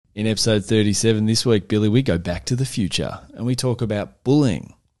In episode 37 this week, Billy, we go back to the future and we talk about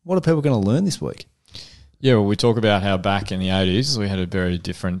bullying. What are people going to learn this week? Yeah, well, we talk about how back in the 80s we had a very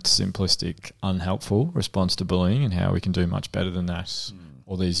different, simplistic, unhelpful response to bullying and how we can do much better than that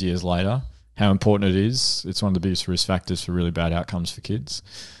all these years later. How important it is. It's one of the biggest risk factors for really bad outcomes for kids.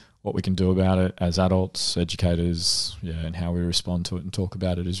 What we can do about it as adults, educators, and how we respond to it and talk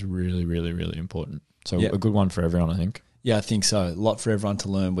about it is really, really, really important. So a good one for everyone, I think. Yeah, I think so. A lot for everyone to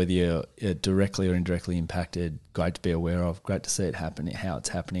learn, whether you're directly or indirectly impacted. Great to be aware of. Great to see it happening, how it's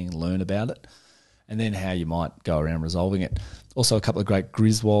happening, learn about it, and then how you might go around resolving it. Also, a couple of great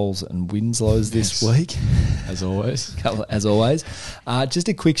Griswolds and Winslows this week. As always. Just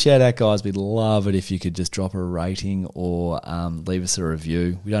a quick shout out, guys. We'd love it if you could just drop a rating or leave us a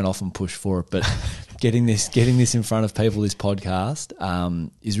review. We don't often push for it, but getting this in front of people, this podcast,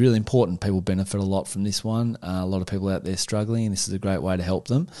 is really important. People benefit a lot from this one. A lot of people out there struggling, and this is a great way to help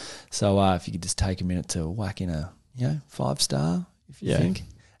them. So if you could just take a minute to whack in a 5-star, if you think.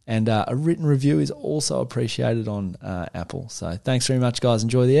 And a written review is also appreciated on Apple. So thanks very much, guys.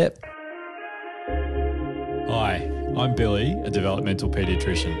 Enjoy the ep. Hi, I'm Billy, a developmental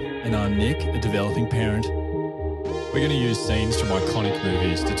paediatrician. And I'm Nick, a developing parent. We're going to use scenes from iconic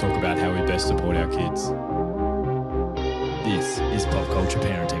movies to talk about how we best support our kids. This is Pop Culture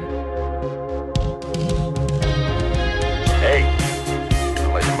Parenting. Hey,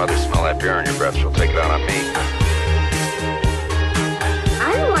 don't let your mother smell that beer on your breath. She'll take it out on me.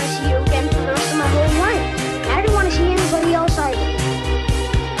 I don't want to see you again for the rest of my whole life. I don't want to see anybody else either.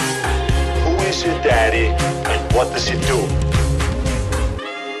 Who is your daddy and what does he do?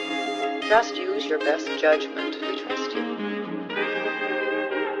 Just use your best judgment. We trust you.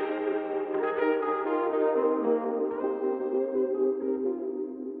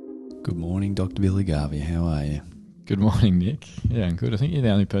 Good morning, Dr. Billy Garvey. How are you? Good morning, Nick. Yeah, I'm good. I think you're the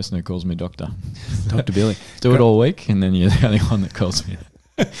only person who calls me doctor. Dr. Billy. Do it all week, and then you're the only one that calls me that.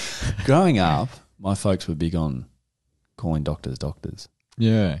 Growing up, my folks were big on calling doctors doctors.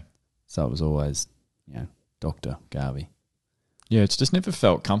 Yeah. So it was always, Dr. Garvey. Yeah, it's just never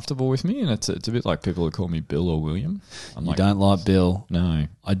felt comfortable with me, and it's a bit like people who call me Bill or William. You don't like Bill? No.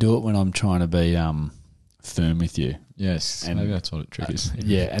 I do it when I'm trying to be firm with you. Yes, and maybe that's what it triggers.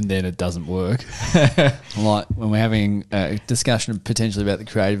 And then it doesn't work. Like when we're having a discussion potentially about the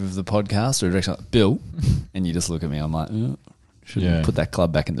creative of the podcast or a direction like, Bill, and you just look at me, I'm like, shouldn't put that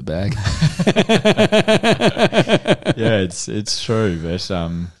club back in the bag. Yeah, it's true, but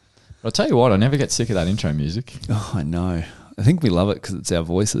I'll tell you what, I never get sick of that intro music. Oh, I know. I think we love it because it's our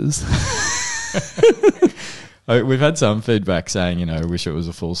voices. We've had some feedback saying, wish it was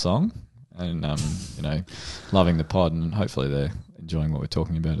a full song, and loving the pod, and hopefully they're enjoying what we're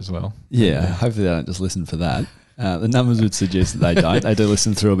talking about as well. Yeah, hopefully they don't just listen for that. The numbers would suggest that they don't. They do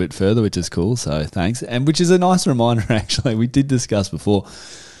listen through a bit further, which is cool. So thanks, and which is a nice reminder. Actually, we did discuss before.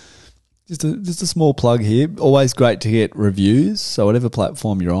 Just a small plug here. Always great to get reviews. So whatever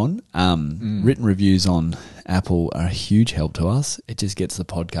platform you're on, written reviews on Apple are a huge help to us. It just gets the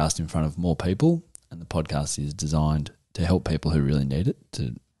podcast in front of more people, and the podcast is designed to help people who really need it.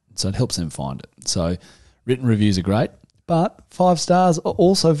 So it helps them find it. So written reviews are great. But 5 stars are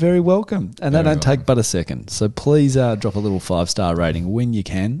also very welcome, and they don't take but a second. So please drop a little 5-star rating when you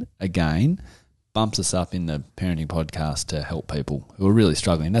can. Again, bumps us up in the parenting podcast to help people who are really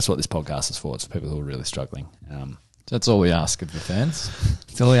struggling. And that's what this podcast is for. It's for people who are really struggling. That's all we ask of the fans.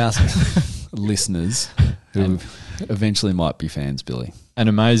 That's all we ask of listeners who eventually might be fans, Billy. An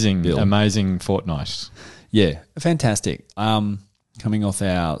amazing fortnight. Yeah, fantastic. Coming off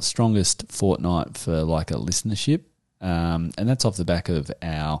our strongest fortnight for like a listenership. And that's off the back of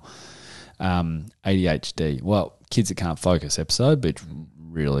our ADHD. Well, Kids That Can't Focus episode, but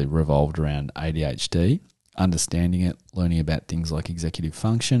really revolved around ADHD, understanding it, learning about things like executive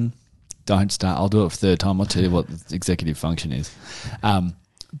function. Don't start. I'll do it for the third time. I'll tell you what executive function is.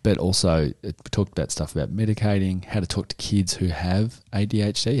 But also we talked about stuff about medicating, how to talk to kids who have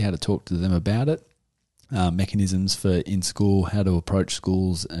ADHD, how to talk to them about it, mechanisms for in school, how to approach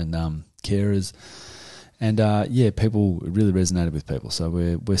schools and carers. And people really resonated with people. So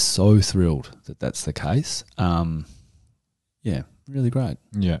we're so thrilled that that's the case. Really great.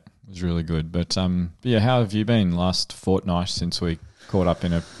 Yeah, it was really good. But how have you been last fortnight since we caught up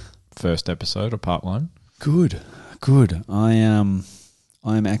in a first episode or part 1? Good. I'm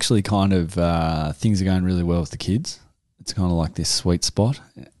actually kind of things are going really well with the kids. It's kind of like this sweet spot.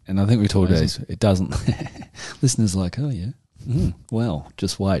 And I think we talked about this. It doesn't. Listeners are like, oh yeah. Well,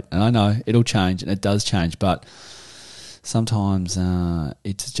 just wait. And I know it'll change, and it does change, but sometimes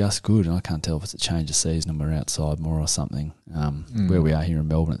it's just good. And I can't tell if it's a change of season and we're outside more or something. Where we are here in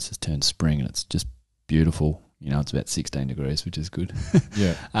Melbourne, it's just turned spring and it's just beautiful. It's about 16 degrees, which is good.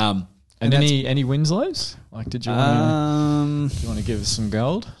 Yeah. And any Winslows? Like, did you want to give us some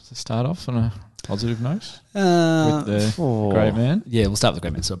gold to start off on a positive note with the great man? Yeah, we'll start with the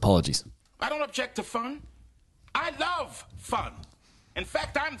great man. So apologies. I don't object to fun. I love fun. In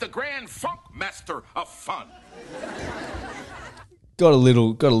fact, I'm the grand funk master of fun. Got a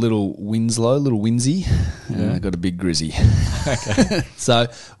little Winslow, little Winsy. Got a big Grizzy. Okay. So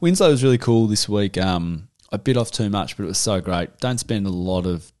Winslow was really cool this week. I bit off too much, but it was so great. Don't spend a lot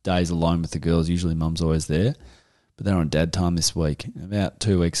of days alone with the girls. Usually mum's always there. But they're on dad time this week. About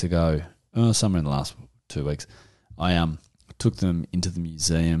 2 weeks ago, somewhere in the last 2 weeks, I took them into the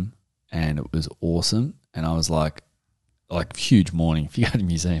museum and it was awesome. And I was like huge morning. If you go to the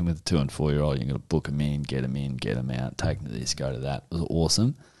museum with a 2 and 4 year old, you're going to book them in, get them out, take them to this, go to that. It was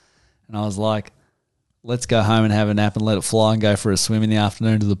awesome. And I was like, let's go home and have a nap and let it fly and go for a swim in the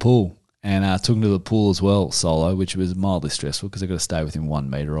afternoon to the pool. And I took him to the pool as well, solo, which was mildly stressful because I've got to stay within 1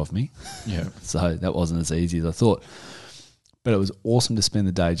 metre of me. Yeah. So that wasn't as easy as I thought. But it was awesome to spend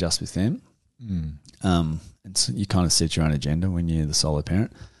the day just with them. And so you kind of set your own agenda when you're the solo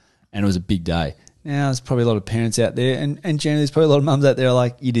parent. And it was a big day. Now, there's probably a lot of parents out there, and generally there's probably a lot of mums out there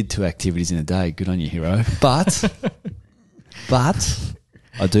like, you did 2 activities in a day. Good on you, hero. But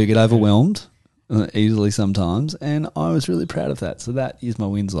I do get overwhelmed easily sometimes, and I was really proud of that. So that is my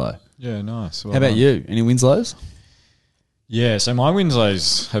Winslow. Yeah, nice. Well, how about you? Any Winslows? Yeah, so my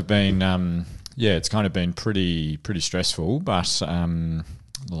Winslows have been, it's kind of been pretty stressful, but the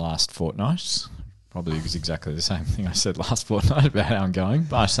last fortnight probably was exactly the same thing I said last fortnight about how I'm going.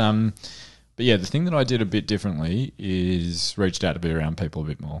 But yeah, the thing that I did a bit differently is reached out to be around people a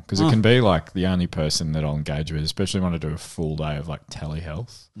bit more because it can be like the only person that I'll engage with, especially when I do a full day of like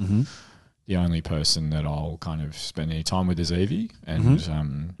telehealth. Mm-hmm. The only person that I'll kind of spend any time with is Evie,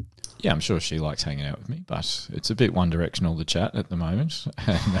 and I'm sure she likes hanging out with me, but it's a bit one directional, the chat at the moment.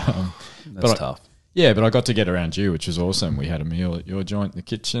 And, that's tough. But I got to get around you, which was awesome. We had a meal at your joint in the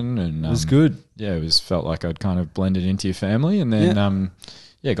kitchen, and it was good. Yeah, it felt like I'd kind of blended into your family, and then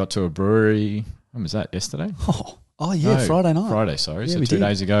got to a brewery. When was that? Yesterday? Oh yeah, no, Friday night. Friday, sorry. Yeah, so 2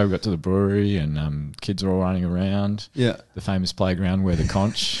 days ago, we got to the brewery, and kids were all running around. Yeah, the famous playground where the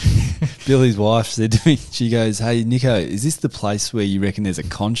conch. Billy's wife said to me, she goes, "Hey Nico, is this the place where you reckon there's a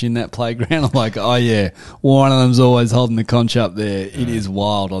conch in that playground?" I'm like, "Oh yeah, one of them's always holding the conch up there. It is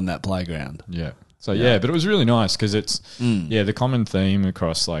wild on that playground." Yeah. So but it was really nice because it's the common theme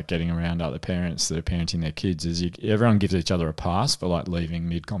across like getting around other parents that are parenting their kids is everyone gives each other a pass for like leaving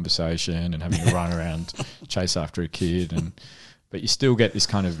mid conversation and having to run around chase after a kid, but you still get this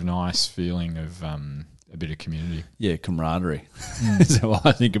kind of nice feeling of a bit of community. Yeah, camaraderie. Is how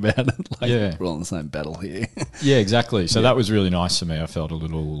I think about it. Like we're all in the same battle here. Yeah, exactly. So that was really nice for me. I felt a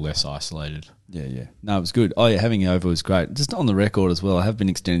little less isolated. Yeah. No, it was good. Oh, yeah, having you over was great. Just on the record as well, I have been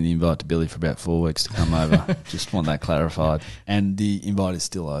extending the invite to Billy for about 4 weeks to come over. Just want that clarified. And the invite is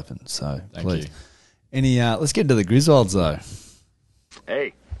still open, so please. Thank you. Let's get into the Griswolds, though.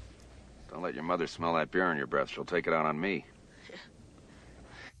 Hey, don't let your mother smell that beer on your breath. She'll take it out on me.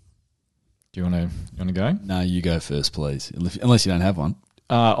 Do you want to go? No, you go first, please. Unless you don't have one.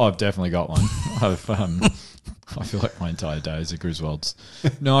 I've definitely got one. I feel like my entire day is a Griswolds.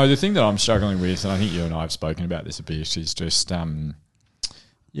 No, the thing that I'm struggling with, and I think you and I have spoken about this a bit, is just, kind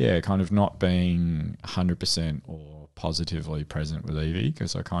of not being 100% or positively present with Evie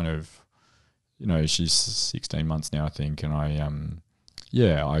because I kind of, she's 16 months now, I think, and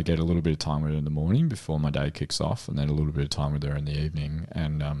I get a little bit of time with her in the morning before my day kicks off and then a little bit of time with her in the evening.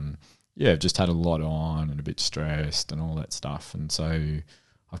 And, I've just had a lot on and a bit stressed and all that stuff. And so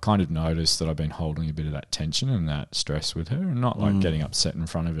I've kind of noticed that I've been holding a bit of that tension and that stress with her and not like getting upset in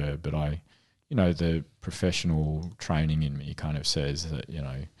front of her, but the professional training in me kind of says that,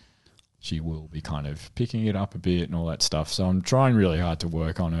 she will be kind of picking it up a bit and all that stuff. So I'm trying really hard to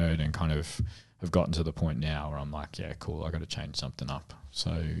work on it and kind of have gotten to the point now where I'm like, yeah, cool, I got to change something up.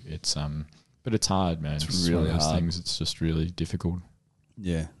 So it's, but it's hard, man. It's really one of those hard things. It's just really difficult.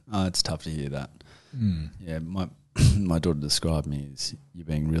 Yeah, it's tough to hear that. Yeah, my daughter described me as you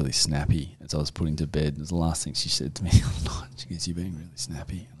being really snappy as I was putting to bed. It was the last thing she said to me all night. She goes, "You're being really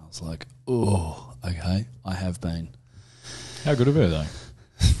snappy." And I was like, oh, okay, I have been. How good of her, though?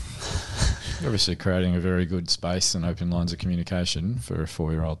 You're obviously creating a very good space and open lines of communication for a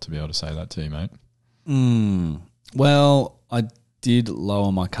 4-year-old to be able to say that to you, mate. Well, I did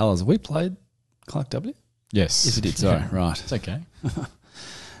lower my colours. Have we played Clark W? Yes. Yes, we did. Sorry, right. It's okay.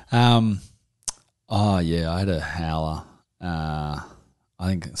 I had a howler I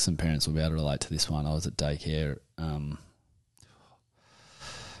think some parents will be able to relate to this one. I was at daycare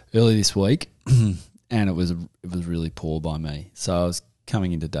early this week, and it was really poor by me. So I was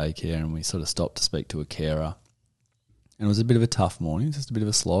coming into daycare, and we sort of stopped to speak to a carer, and it was a bit of a tough morning, just a bit of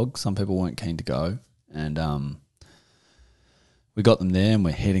a slog. Some people weren't keen to go, and we got them there, and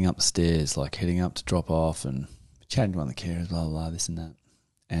we're heading up the stairs, like heading up to drop off, and chatting to one of the carers, blah, blah, blah, this and that.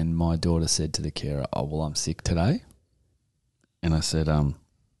 And my daughter said to the carer, "Oh, well, I'm sick today." And I said, no,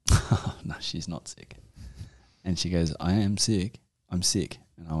 she's not sick. And she goes, "I am sick. I'm sick."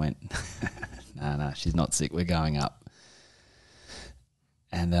 And I went, no, she's not sick. We're going up.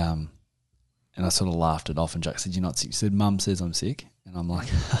 And I sort of laughed it off, and Jack said, "You're not sick." She said, "Mum says I'm sick." And I'm like,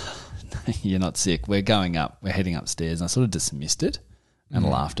 "No, you're not sick. We're going up. We're heading upstairs." And I sort of dismissed it and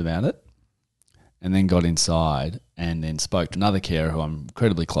laughed about it. And then got inside and then spoke to another carer who I'm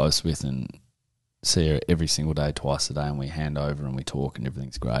incredibly close with and see her every single day, twice a day, and we hand over and we talk and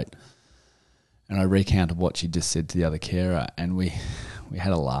everything's great. And I recounted what she just said to the other carer, and we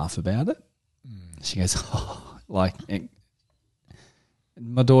had a laugh about it. She goes, "Oh," like,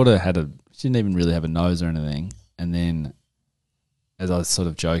 my daughter she didn't even really have a nose or anything. And then as I was sort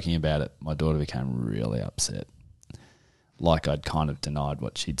of joking about it, my daughter became really upset. Like I'd kind of denied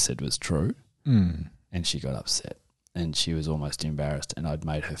what she'd said was true. And she got upset and she was almost embarrassed, and I'd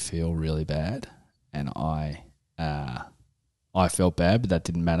made her feel really bad. And I felt bad, but that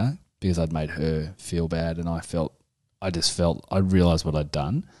didn't matter because I'd made her feel bad, and I realised what I'd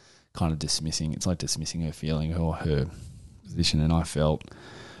done, kind of dismissing. It's like dismissing her feeling or her position, and I felt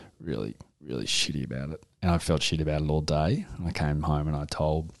really, really shitty about it. And I felt shit about it all day. And I came home and I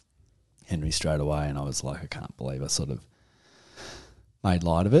told Henry straight away, and I was like, I can't believe I sort of made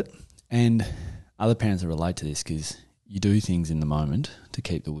light of it. And other parents that relate to this, because you do things in the moment to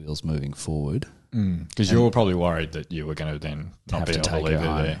keep the wheels moving forward. Because you're probably worried that you were going to then not be able to leave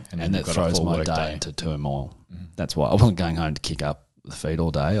her there. And that throws my day into turmoil. That's why I wasn't going home to kick up the feet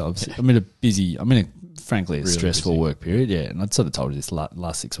all day. I'm in a frankly a really stressful work period, yeah. And I'd sort of told you this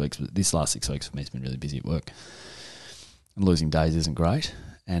last 6 weeks, but this last 6 weeks for me has been really busy at work. And losing days isn't great.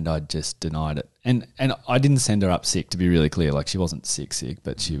 And I just denied it. And I didn't send her up sick, to be really clear. Like, she wasn't sick,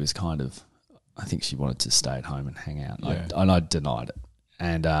 but she was kind of, I think she wanted to stay at home and hang out. And I denied it.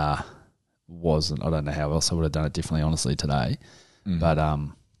 And I don't know how else I would have done it differently, honestly, today. But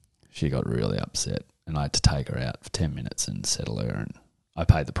she got really upset, and I had to take her out for 10 minutes and settle her. And I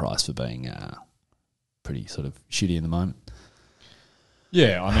paid the price for being pretty sort of shitty in the moment.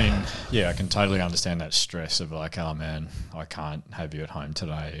 Yeah, I mean, I can totally understand that stress of like, oh man, I can't have you at home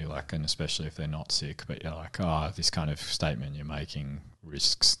today, like, and especially if they're not sick. But you're like, oh, this kind of statement you're making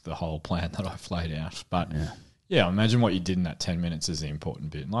risks the whole plan that I've laid out. But yeah, imagine what you did in that 10 minutes is the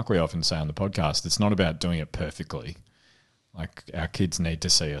important bit. And like we often say on the podcast, it's not about doing it perfectly. Like, our kids need to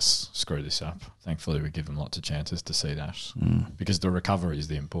see us screw this up. Thankfully, we give them lots of chances to see that because the recovery is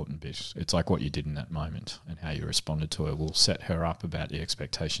the important bit. It's like what you did in that moment and how you responded to her will set her up about the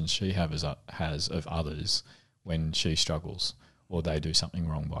expectations she has of others when she struggles or they do something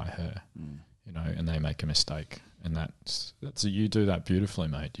wrong by her, you know, and they make a mistake. And that's you do that beautifully,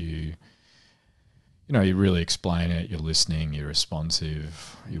 mate. You really explain it. You're listening. You're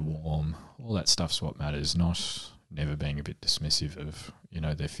responsive. You're warm. All that stuff's what matters, not never being a bit dismissive of, you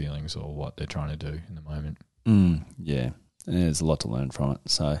know, their feelings or what they're trying to do in the moment. Yeah. And there's a lot to learn from it.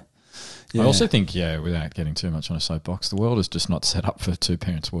 So, yeah. I also think, without getting too much on a soapbox, the world is just not set up for two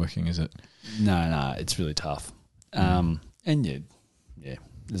parents working, is it? No, it's really tough. And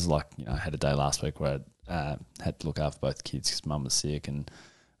there's like, you know, I had a day last week where I had to look after both kids because mum was sick and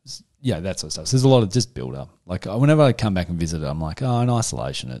that sort of stuff. So there's a lot of just build up. Like, whenever I come back and visit it, I'm like, in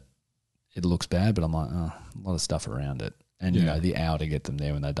isolation, it looks bad, but I'm like, a lot of stuff around it. And, you know, the hour to get them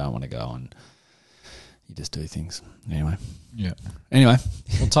there when they don't want to go, and you just do things. Anyway. Yeah. Anyway.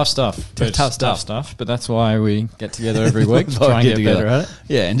 Well, tough stuff. Tough stuff. But that's why we get together every week to try and get better at it.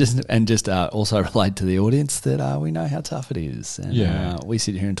 Yeah, and just also relate to the audience that we know how tough it is. And we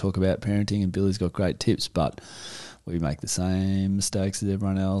sit here and talk about parenting, and Billy's got great tips, but we make the same mistakes as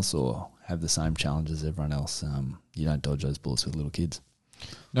everyone else or have the same challenges as everyone else. You don't dodge those bullets with little kids.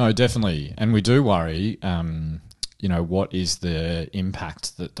 No, definitely. And we do worry, you know, what is the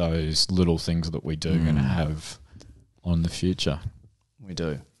impact that those little things that we do are going to have on the future? We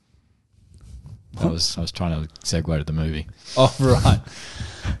do. I was trying to segue to the movie. Oh, right.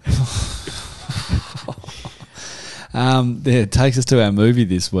 It takes us to our movie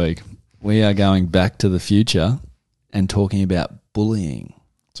this week. We are going back to the future and talking about bullying.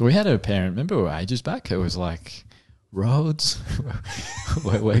 So we had a parent, remember ages back, it was like, roads.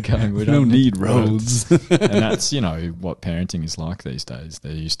 we're going. We don't need roads. And that's, what parenting is like these days.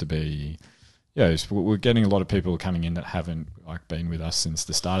 There used to be, we're getting a lot of people coming in that haven't been with us since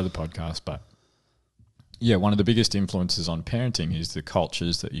the start of the podcast. But yeah, one of the biggest influences on parenting is the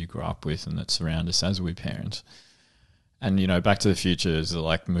cultures that you grew up with and that surround us as we parent. And, Back to the Future is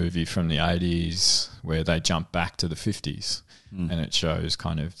a movie from the 80s where they jump back to the 50s and it shows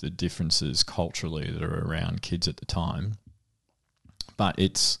kind of the differences culturally that are around kids at the time. But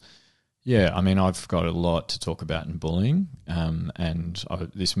it's, I've got a lot to talk about in bullying,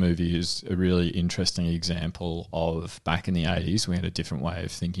 this movie is a really interesting example of back in the 80s, we had a different way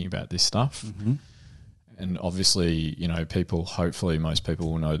of thinking about this stuff. Mm-hmm. And obviously, hopefully most people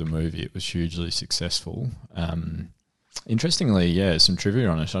will know the movie. It was hugely successful. Interestingly, some trivia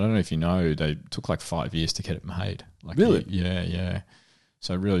on it. I don't know if you know, they took 5 years to get it made. Really? Yeah.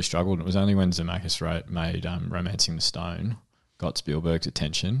 So it really struggled. It was only when Zemeckis made Romancing the Stone got Spielberg's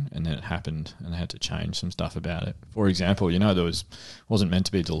attention, and then it happened, and they had to change some stuff about it. For example, there wasn't meant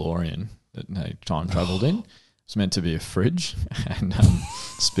to be a DeLorean that they time travelled in. It's meant to be a fridge, and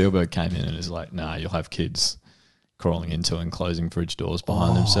Spielberg came in and is like, "Nah, you'll have kids crawling into and closing fridge doors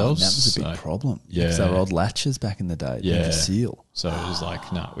behind themselves." That was a big problem. Yeah, because they were old latches back in the day. Yeah, the seal. So it was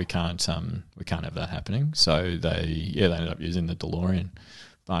like, no, we can't have that happening. So they ended up using the DeLorean.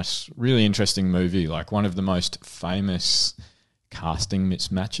 But really interesting movie, one of the most famous casting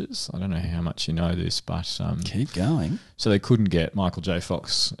mismatches. I don't know how much you know this, but keep going. So they couldn't get Michael J.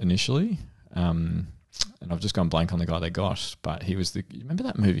 Fox initially. And I've just gone blank on the guy they got, but he was you remember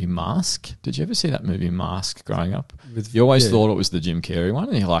that movie Mask? Did you ever see that movie Mask growing up? You always thought it was the Jim Carrey one,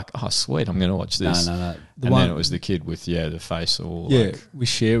 and you're like, oh, sweet, I'm going to watch this. No. Then it was the kid with, the face all with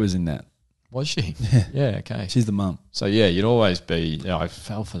Cher was in that. Was she? Yeah, okay. She's the mum. So, you'd always be, I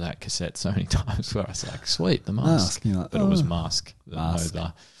fell for that cassette so many times where I was like, sweet, the Mask. But it was Mask.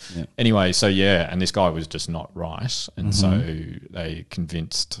 Anyway, so and this guy was just not right. And so they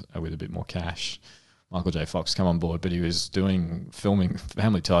convinced, with a bit more cash, Michael J. Fox come on board, but he was filming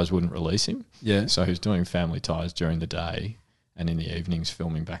Family Ties wouldn't release him. Yeah. So he was doing Family Ties during the day and in the evenings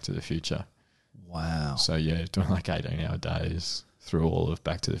filming Back to the Future. Wow. So, doing 18-hour days through all of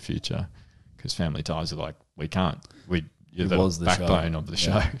Back to the Future. Because Family Ties are we can't. You're the backbone of the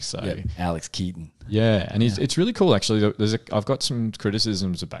show. So Alex Keaton. Yeah, and it's really cool actually. I've got some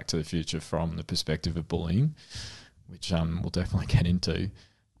criticisms of Back to the Future from the perspective of bullying, which we'll definitely get into.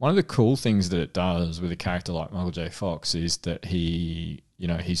 One of the cool things that it does with a character like Michael J. Fox is that he,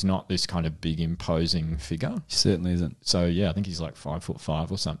 he's not this kind of big imposing figure. He certainly isn't. So I think he's 5'5"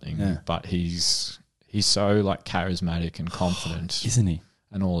 or something. Yeah. But he's so charismatic and confident, isn't he?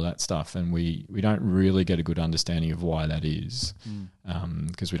 And all of that stuff, and we don't really get a good understanding of why that is,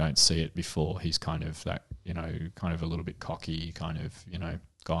 because we don't see it before. He's kind of that, kind of a little bit cocky, kind of,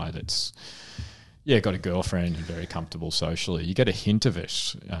 guy that's, got a girlfriend and very comfortable socially. You get a hint of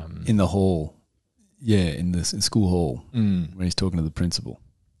it in the hall, in the school hall when he's talking to the principal.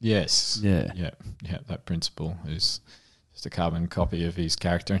 Yes, yeah. That principal is just a carbon copy of his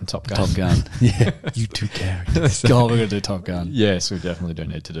character in Top Gun. Top Gun. Yeah. You two characters. God, we're going to do Top Gun. Yes, we definitely do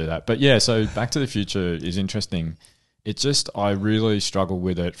need to do that. But so Back to the Future is interesting. It's just, I really struggle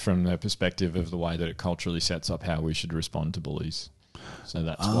with it from the perspective of the way that it culturally sets up how we should respond to bullies. So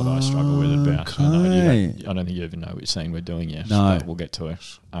that's what I struggle with it about. Okay. I don't think you even know which scene we're doing yet. No. But we'll get to it.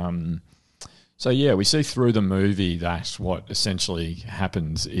 We see through the movie that what essentially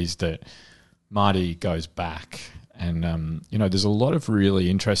happens is that Marty goes back. And, there's a lot of really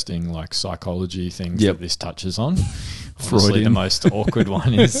interesting, psychology things that this touches on. Obviously, the most awkward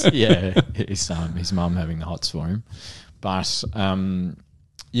one is, his mum having the hots for him. But,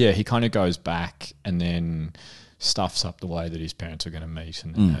 he kind of goes back and then stuffs up the way that his parents are going to meet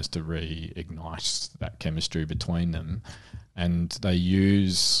and then has to reignite that chemistry between them. And they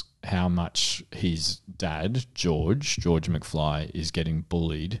use how much his dad, George McFly, is getting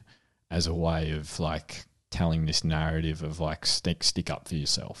bullied as a way of, telling this narrative of stick up for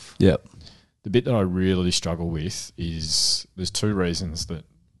yourself. Yep. The bit that I really struggle with is there's two reasons that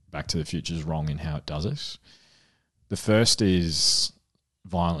Back to the Future is wrong in how it does it. The first is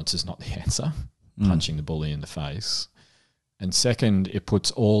violence is not the answer, punching the bully in the face. And second, it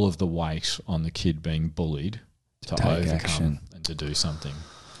puts all of the weight on the kid being bullied to overcome action and to do something.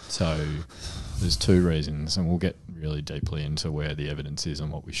 So there's two reasons, and we'll get really deeply into where the evidence is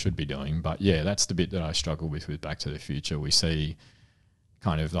and what we should be doing. But that's the bit that I struggle with Back to the Future. We see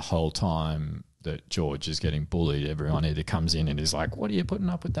kind of the whole time that George is getting bullied, everyone either comes in and is like, what are you putting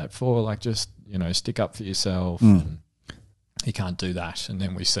up with that for? Just, stick up for yourself. And he can't do that. And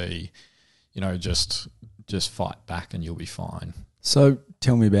then we see, just fight back and you'll be fine. So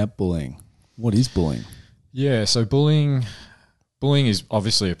tell me about bullying. What is bullying? Yeah, so bullying is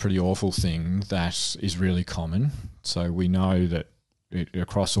obviously a pretty awful thing that is really common. So we know that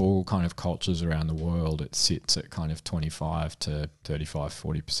across all kind of cultures around the world, it sits at kind of 25 to 35,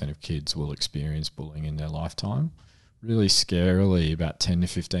 40% of kids will experience bullying in their lifetime. Really scarily, about 10 to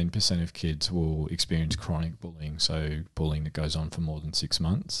 15% of kids will experience chronic bullying, so bullying that goes on for more than 6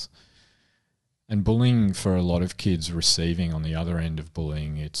 months. And bullying, for a lot of kids receiving on the other end of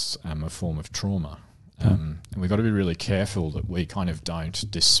bullying, it's a form of trauma. And we've got to be really careful that we kind of don't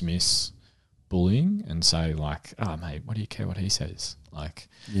dismiss bullying and say like, oh, mate, what do you care what he says? Like,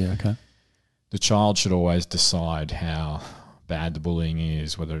 Yeah, okay. the child should always decide how bad the bullying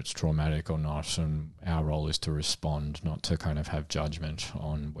is, whether it's traumatic or not, and our role is to respond, not to kind of have judgment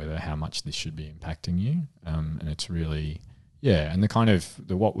on how much this should be impacting you. And it's really, and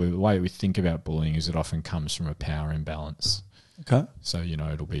the way we think about bullying is it often comes from a power imbalance. Okay. So,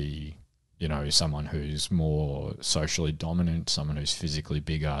 it'll be, someone who's more socially dominant, someone who's physically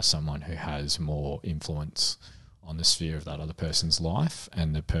bigger, someone who has more influence on the sphere of that other person's life,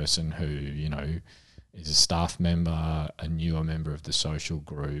 and the person who, is a staff member, a newer member of the social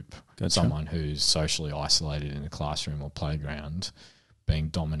group, someone who's socially isolated in the classroom or playground, being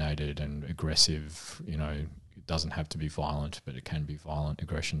dominated and aggressive. It doesn't have to be violent, but it can be violent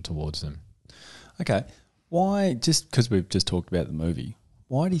aggression towards them. Okay. Why, just because we've just talked about the movie,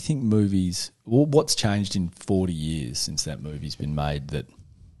 why do you think what's changed in 40 years since that movie's been made that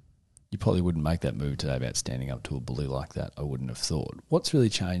you probably wouldn't make that movie today about standing up to a bully like that? I wouldn't have thought. What's really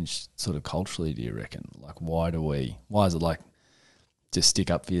changed sort of culturally, do you reckon? Like, why is it like just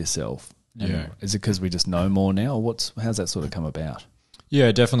stick up for yourself? Yeah. Is it because we just know more now? Or how's that sort of come about?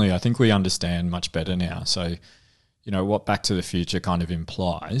 Yeah, definitely. I think we understand much better now. So, what Back to the Future kind of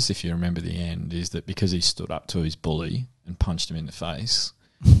implies, if you remember the end, is that because he stood up to his bully and punched him in the face,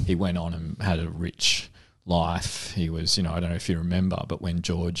 he went on and had a rich life. He was, I don't know if you remember, but when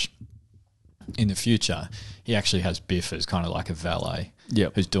George, in the future, he actually has Biff as kind of like a valet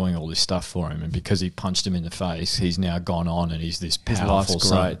who's doing all this stuff for him. And because he punched him in the face, he's now gone on and he's this powerful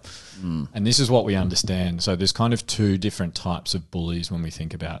son. And this is what we understand. So there's kind of two different types of bullies when we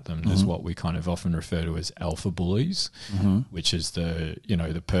think about them. There's what we kind of often refer to as alpha bullies, which is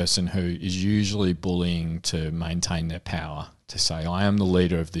the person who is usually bullying to maintain their power, to say, I am the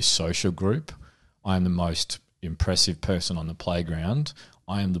leader of this social group. I am the most impressive person on the playground.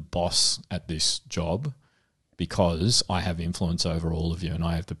 I am the boss at this job because I have influence over all of you and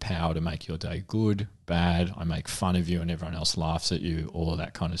I have the power to make your day good, bad. I make fun of you and everyone else laughs at you, all of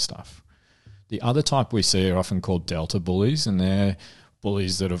that kind of stuff. The other type we see are often called delta bullies, and they're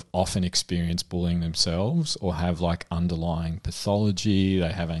bullies that have often experienced bullying themselves or have like underlying pathology.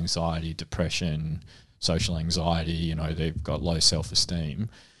 They have anxiety, depression, social anxiety, they've got low self-esteem.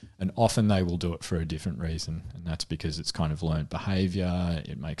 And often they will do it for a different reason, and that's because it's kind of learned behaviour.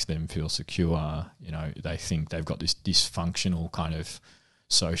 It makes them feel secure. They think they've got this dysfunctional kind of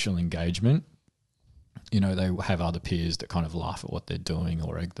social engagement. They have other peers that kind of laugh at what they're doing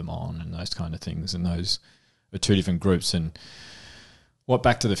or egg them on and those kind of things. And those are two different groups. And what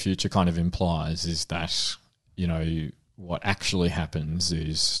Back to the Future kind of implies is that, what actually happens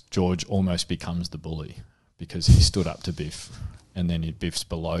is George almost becomes the bully because he stood up to Biff. And then Biff's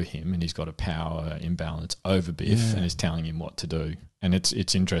below him and he's got a power imbalance over Biff and is telling him what to do. And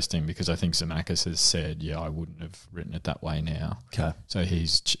it's interesting because I think Zemeckis has said, I wouldn't have written it that way now. Okay. So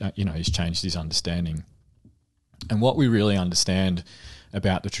he's changed his understanding. And what we really understand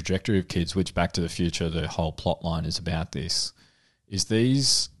about the trajectory of kids, which Back to the Future, the whole plot line is about this, is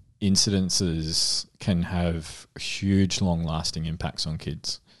these incidences can have huge long-lasting impacts on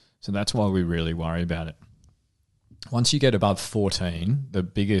kids. So that's why we really worry about it. Once you get above 14, the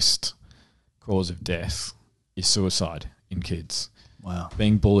biggest cause of death is suicide in kids. Wow.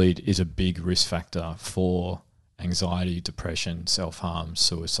 Being bullied is a big risk factor for anxiety, depression, self-harm,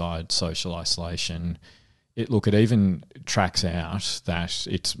 suicide, social isolation. It even tracks out that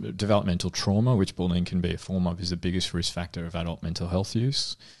it's developmental trauma, which bullying can be a form of, is the biggest risk factor of adult mental health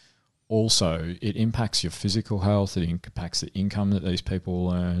use. Also, it impacts your physical health. It impacts the income that these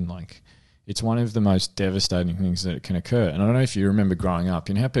people earn. It's one of the most devastating things that can occur. And I don't know if you remember growing up,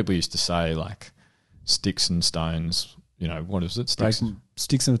 how people used to say, like, sticks and stones, what is it?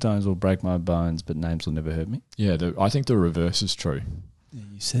 Sticks and stones will break my bones, but names will never hurt me. Yeah, I think the reverse is true. Yeah,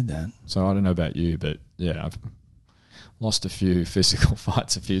 you said that. So I don't know about you, but, I've lost a few physical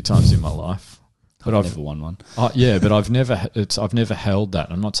fights a few times in my life. But I've never won one. But I've never held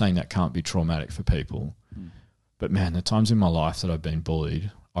that. I'm not saying that can't be traumatic for people. But, man, the times in my life that I've been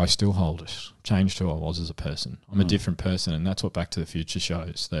bullied, I still hold it. Changed who I was as a person. I'm a different person, and that's what Back to the Future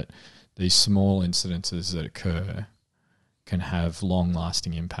shows, that these small incidences that occur can have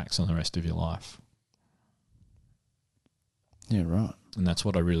long-lasting impacts on the rest of your life. Yeah, right. And that's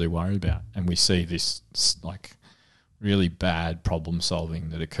what I really worry about. And we see this like really bad problem solving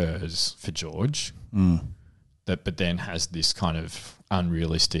that occurs for George, but then has this kind of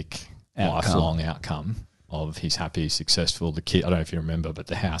unrealistic lifelong outcome of he's happy, stuccessful. The kid, I don't know if you remember, but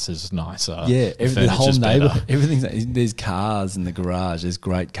the house is nicer. Yeah, the whole furniture's better. neighborhood, everything's, there's cars in the garage. There's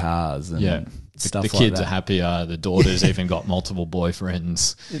great cars and stuff. The like kids that. are happier. The daughter's even got multiple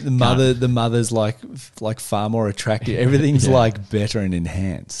boyfriends. The mother's like far more attractive. Everything's like better and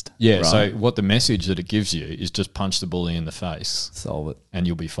enhanced. Yeah. right? So what the message that it gives you is just punch the bully in the face, Solve it. and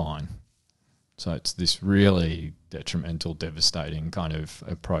you'll be fine. So it's this really detrimental, devastating kind of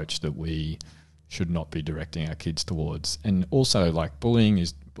approach that we should not be directing our kids towards. And also, like, bullying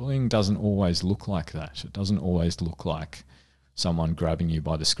doesn't always look like that. It doesn't always look like someone grabbing you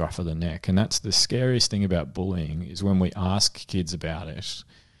by the scruff of the neck. And that's the scariest thing about bullying, is when we ask kids about it,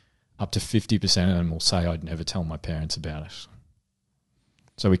 up to 50% of them will say, I'd never tell my parents about it.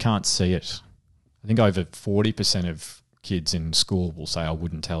 So we can't see it. I think over 40% of kids in school will say, I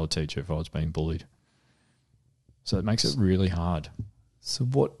wouldn't tell a teacher if I was being bullied. So it makes it really hard. So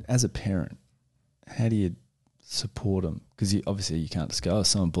what, as a parent, how do you support them? Because obviously you can't just go, oh,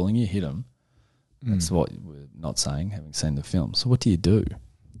 someone bullying you, hit them. That's what we're not saying, having seen the film. So what do you do?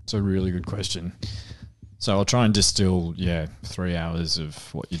 It's a really good question. So I'll try and distill, 3 hours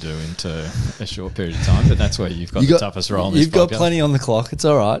of what you do into a short period of time, but that's where you've got the toughest role in this You've got podcast. plenty on the clock. It's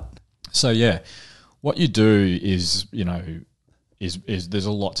all right. So what you do is, is there's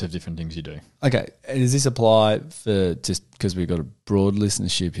lots of different things you do. Okay. Does this apply for, just because we've got a broad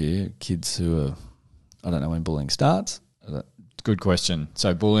listenership here, kids who are, I don't know when bullying starts? Good question.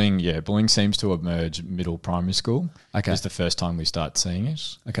 So bullying seems to emerge middle primary school. Okay. It's the first time we start seeing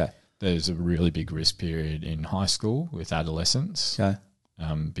it. Okay. There's a really big risk period in high school with adolescents. Okay.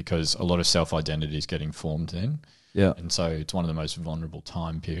 Because a lot of self-identity is getting formed then. Yeah. And so it's one of the most vulnerable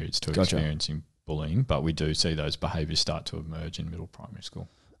time periods to Gotcha. experiencing bullying, but we do see those behaviours start to emerge in middle primary school.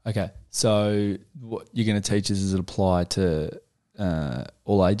 Okay. So what you're going to teach us, does it apply to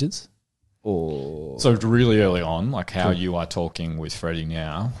all ages? Or So really early on, like how you are talking with Freddie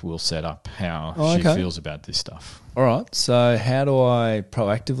now, will set up how she feels about this stuff. all right. So how do I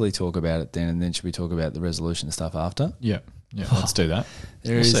proactively talk about it then, and then should we talk about the resolution stuff after? Yeah, let's do that.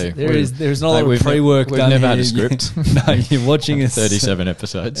 There's not a Mate, lot we've of pre-work we've done never had here. a script. No, you're watching us 37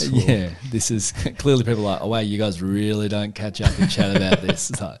 episodes. Yeah, this is clearly people are like, oh wow, you guys really don't catch up and chat about this.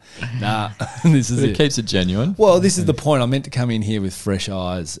 It's like, nah, this is But it it. keeps it genuine. Well, this is the point. I meant to come in here with fresh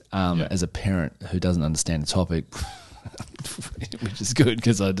eyes as a parent who doesn't understand the topic, which is good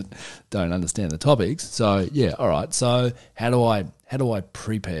because I don't understand the topics. So yeah, all right. So how do I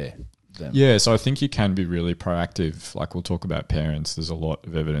prepare them? Yeah, so I think you can be really proactive. Like we'll talk about parents. There's a lot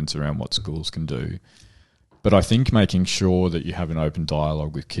of evidence around what schools can do. But I think making sure that you have an open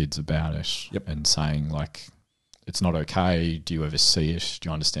dialogue with kids about it and saying like, it's not okay. Do you ever see it? Do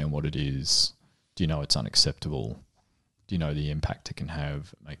you understand what it is? Do you know it's unacceptable? Do you know the impact it can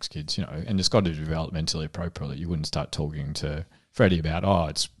have? It makes kids, and it's got to be developmentally appropriate. You wouldn't start talking to Freddie about,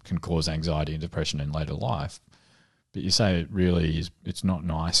 it can cause anxiety and depression in later life. But you say it really is, it's not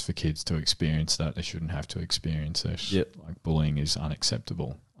nice for kids to experience that. They shouldn't have to experience it. Yep. Like bullying is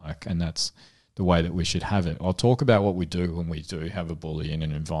unacceptable. And that's the way that we should have it. I'll talk about what we do when we do have a bully in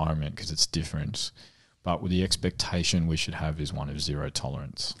an environment because it's different. But with the expectation we should have is one of zero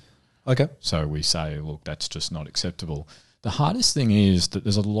tolerance. Okay. So we say, look, that's just not acceptable. The hardest thing is that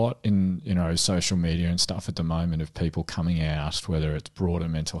there's a lot in, social media and stuff at the moment of people coming out, whether it's broader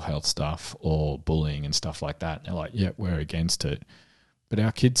mental health stuff or bullying and stuff like that. They're like, yeah, we're against it. But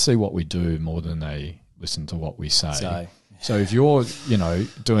our kids see what we do more than they listen to what we say. So if you're,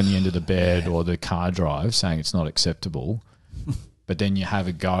 doing the end of the bed or the car drive saying it's not acceptable, but then you have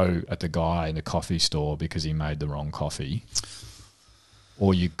a go at the guy in the coffee store because he made the wrong coffee,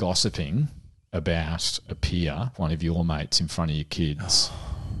 or you're gossiping about a peer, one of your mates in front of your kids,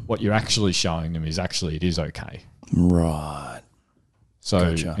 what you're actually showing them is actually it is okay. Right.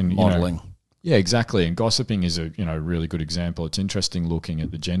 So Gotcha. and, Modelling. Yeah, exactly. And gossiping is a really good example. It's interesting looking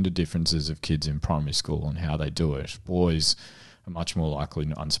at the gender differences of kids in primary school and how they do it. Boys are much more likely,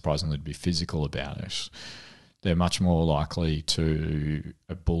 unsurprisingly, to be physical about it. They're much more likely to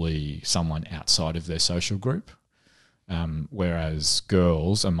bully someone outside of their social group. Whereas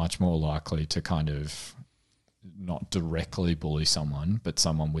girls are much more likely to kind of not directly bully someone, but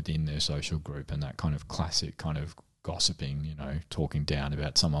someone within their social group, and that kind of classic kind of gossiping, talking down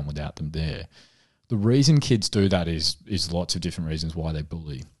about someone without them there. The reason kids do that is lots of different reasons why they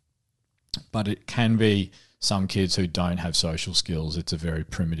bully. But it can be some kids who don't have social skills. It's a very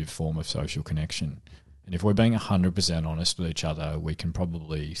primitive form of social connection. And if we're being 100% honest with each other, we can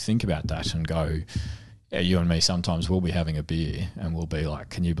probably think about that and go, yeah, you and me sometimes we'll be having a beer and we'll be like,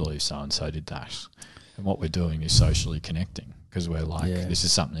 can you believe so-and-so did that? And what we're doing is socially connecting, because we're like, this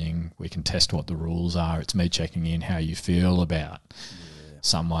is something we can test what the rules are. It's me checking in how you feel about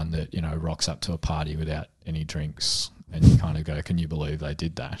someone that, rocks up to a party without any drinks, and you kind of go, can you believe they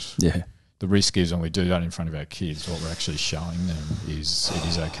did that? Yeah. The risk is when we do that in front of our kids, what we're actually showing them is it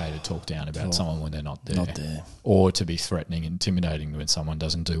is okay to talk down about someone when they're not there. Or to be threatening, intimidating when someone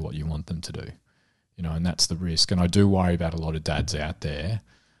doesn't do what you want them to do. And that's the risk. And I do worry about a lot of dads out there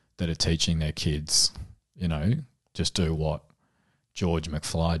that are teaching their kids, just do what George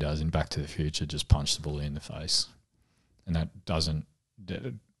McFly does in Back to the Future, just punch the bully in the face. And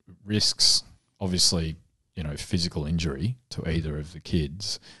that risks, obviously, physical injury to either of the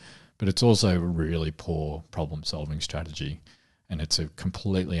kids, but it's also a really poor problem-solving strategy, and it's a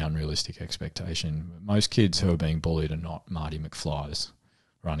completely unrealistic expectation. Most kids who are being bullied are not Marty McFlys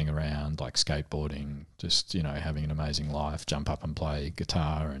running around like skateboarding, just, having an amazing life, jump up and play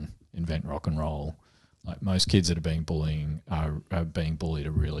guitar and invent rock and roll. Like most kids that are being bullied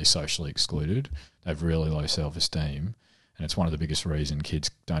are really socially excluded. They have really low self-esteem, and it's one of the biggest reasons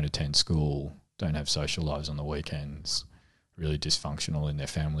kids don't attend school, don't have social lives on the weekends, really dysfunctional in their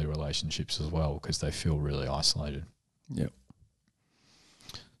family relationships as well, because they feel really isolated. Yep.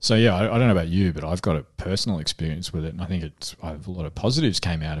 So, yeah, I don't know about you, but I've got a personal experience with it, and I think I have a lot of positives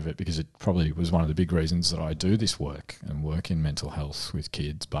came out of it, because it probably was one of the big reasons that I do this work and work in mental health with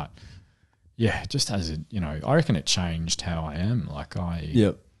kids. But, yeah, just as it, I reckon it changed how I am.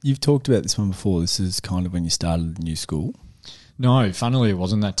 Yep. You've talked about this one before. This is kind of when you started a new school. No, funnily, it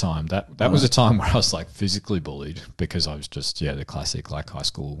wasn't that time. That was a time where I was physically bullied, because I was just, the classic high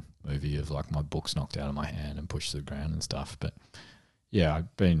school movie of my books knocked out of my hand and pushed to the ground and stuff. But yeah,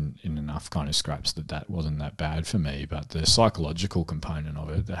 I've been in enough kind of scraps that wasn't that bad for me. But the psychological component of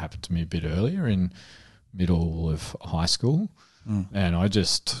it that happened to me a bit earlier in middle of high school, and I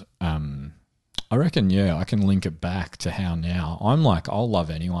just, I reckon, I can link it back to how now I'm I'll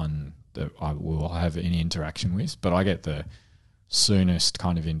love anyone that I will have any interaction with, but I get the soonest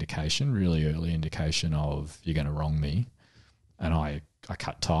kind of indication, really early indication of you're going to wrong me, and I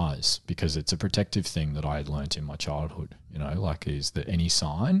cut ties, because it's a protective thing that I had learnt in my childhood, is that any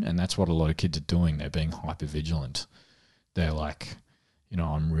sign, and that's what a lot of kids are doing, they're being hyper vigilant. They're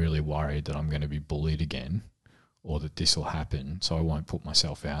I'm really worried that I'm going to be bullied again, or that this will happen, so I won't put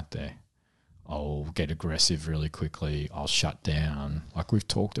myself out there. I'll get aggressive really quickly. I'll shut down. Like we've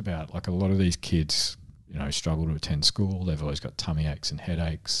talked about, a lot of these kids, struggle to attend school. They've always got tummy aches and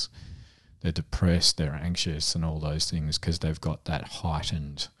headaches. They're depressed, they're anxious, and all those things, because they've got that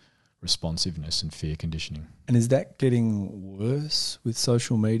heightened responsiveness and fear conditioning. And is that getting worse with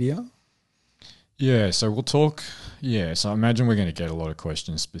social media? Yeah, so we'll talk. Yeah, so I imagine we're going to get a lot of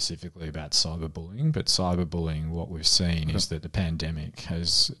questions specifically about cyberbullying, but cyberbullying, what we've seen is that the pandemic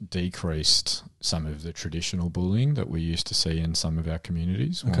has decreased some of the traditional bullying that we used to see in some of our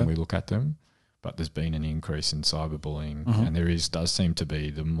communities when we look at them. But there's been an increase in cyberbullying, and does seem to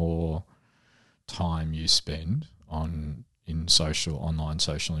be the more time you spend in online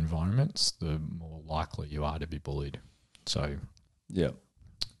social environments, the more likely you are to be bullied. So, yeah.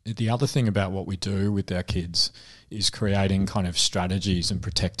 The other thing about what we do with our kids is creating kind of strategies and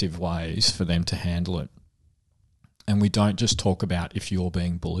protective ways for them to handle it. And we don't just talk about if you're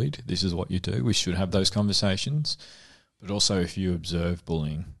being bullied, this is what you do. We should have those conversations. But also if you observe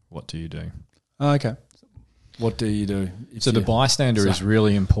bullying, what do you do? Oh, okay. What do you do? So the bystander is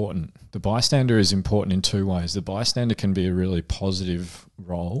really important. The bystander is important in two ways. The bystander can be a really positive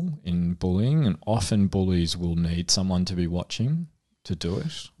role in bullying, and often bullies will need someone to be watching to do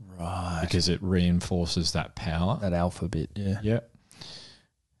it. Right. Because it reinforces that power. That alpha bit, yeah. Yeah.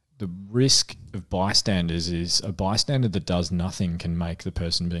 The risk of bystanders is a bystander that does nothing can make the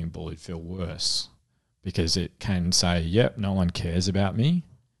person being bullied feel worse, because it can say, yep, no one cares about me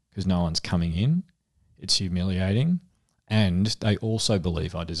because no one's coming in. It's humiliating. And they also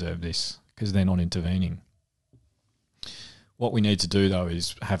believe I deserve this because they're not intervening. What we need to do, though,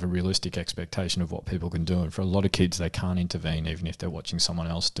 is have a realistic expectation of what people can do. And for a lot of kids, they can't intervene even if they're watching someone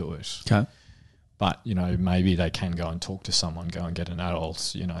else do it. Okay. But, you know, maybe they can go and talk to someone, go and get an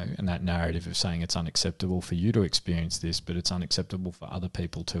adult, you know, and that narrative of saying it's unacceptable for you to experience this, but it's unacceptable for other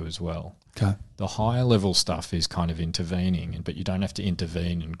people too as well. Okay. The higher level stuff is kind of intervening, but you don't have to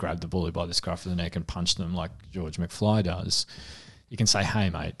intervene and grab the bully by the scruff of the neck and punch them like George McFly does. You can say,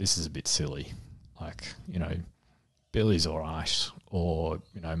 hey, mate, this is a bit silly. Like, you know, Billy's all right, or,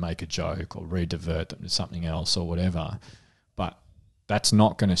 you know, make a joke or re-divert them to something else or whatever. But that's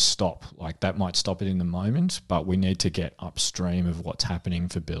not going to stop. Like, that might stop it in the moment, but we need to get upstream of what's happening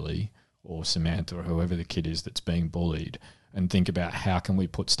for Billy or Samantha or whoever the kid is that's being bullied, and think about how can we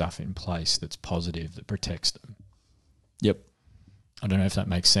put stuff in place that's positive, that protects them. Yep. I don't know if that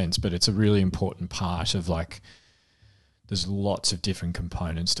makes sense, but it's a really important part of, like, there's lots of different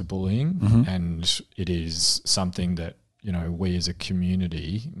components to bullying, and it is something that, you know, we as a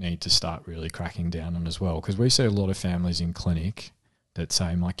community need to start really cracking down on as well, because we see a lot of families in clinic that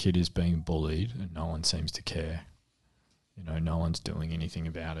say my kid is being bullied and no one seems to care. You know, no one's doing anything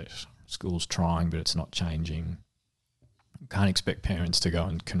about it. School's trying, but it's not changing. Can't expect parents to go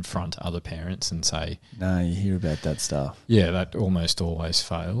and confront other parents and say... No, you hear about that stuff. Yeah, that almost always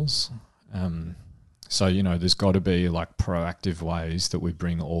fails. So, you know, there's got to be, like, proactive ways that we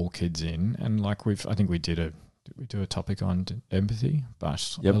bring all kids in. And, like, I think we did a topic on empathy,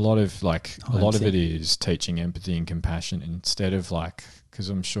 but a lot of it is teaching empathy and compassion instead of, like, because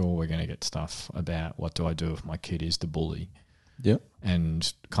I'm sure we're going to get stuff about what do I do if my kid is the bully. Yep.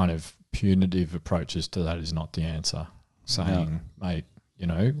 And kind of punitive approaches to that is not the answer. Saying, mate, you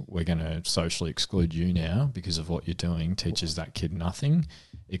know, we're going to socially exclude you now because of what you're doing teaches that kid nothing,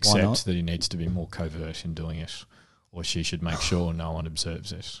 except that he needs to be more covert in doing it, or she should make sure no one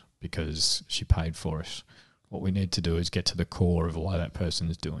observes it because she paid for it. What we need to do is get to the core of why that person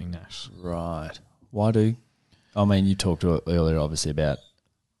is doing that. Right. I mean, you talked earlier, obviously, about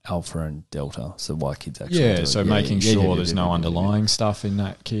alpha and delta, so why kids actually do it. So making sure there's no underlying stuff in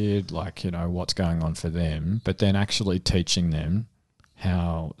that kid, like, you know, what's going on for them, but then actually teaching them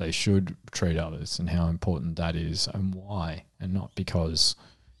how they should treat others and how important that is and why, and not because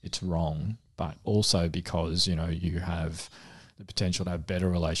it's wrong, but also because, you know, you have the potential to have better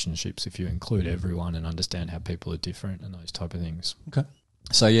relationships if you include everyone and understand how people are different and those type of things. Okay.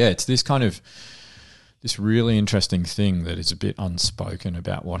 So, yeah, it's this kind of this really interesting thing that is a bit unspoken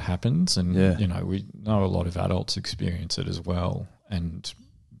about what happens. And, you know, we know a lot of adults experience it as well. And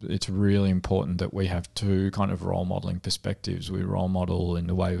it's really important that we have two kind of role modelling perspectives. We role model in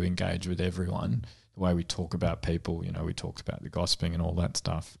the way we engage with everyone, the way we talk about people. You know, we talked about the gossiping and all that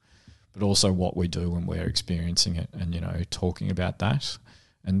stuff, but also what we do when we're experiencing it and, you know, talking about that.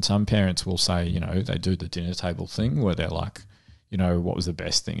 And some parents will say, you know, they do the dinner table thing where they're like, you know, what was the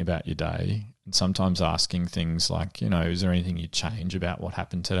best thing about your day? And sometimes asking things like, you know, is there anything you'd change about what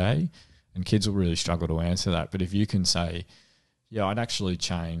happened today? And kids will really struggle to answer that. But if you can say, yeah, I'd actually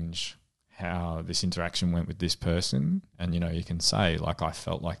change how this interaction went with this person. And, you know, you can say, like, I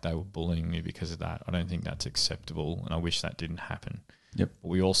felt like they were bullying me because of that. I don't think that's acceptable and I wish that didn't happen. Yep. But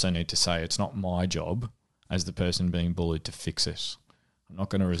we also need to say it's not my job as the person being bullied to fix it. I'm not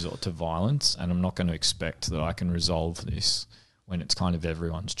going to resort to violence and I'm not going to expect that I can resolve this when it's kind of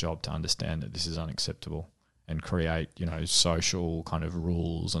everyone's job to understand that this is unacceptable and create, you know, social kind of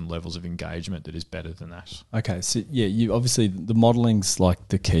rules and levels of engagement that is better than that. Okay, so yeah, you obviously the modelling's like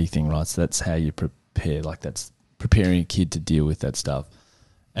the key thing, right? So that's how you prepare, like that's preparing a kid to deal with that stuff,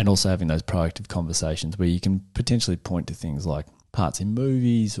 and also having those proactive conversations where you can potentially point to things like parts in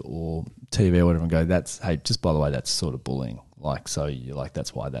movies or TV or whatever and go, "That's hey, just by the way, that's sort of bullying." Like, so you're like,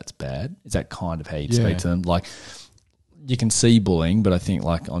 "That's why that's bad." Is that kind of how you speak to them? Like, you can see bullying, but I think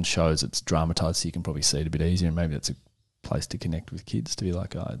like on shows it's dramatised, so you can probably see it a bit easier, and maybe that's a place to connect with kids to be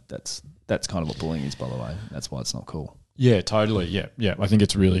like, oh, that's kind of what bullying is, by the way. That's why it's not cool. Yeah, totally. Yeah. I think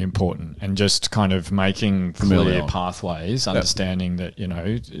it's really important, and just kind of making clear pathways, understanding that, you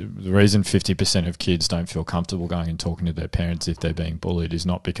know, the reason 50% of kids don't feel comfortable going and talking to their parents if they're being bullied is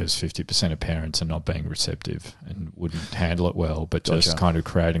not because 50% of parents are not being receptive and wouldn't handle it well, but just kind of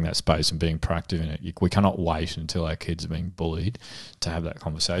creating that space and being proactive in it. We cannot wait until our kids are being bullied to have that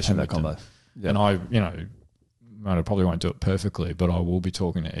conversation with them. Yep. And I, you know, I probably won't do it perfectly, but I will be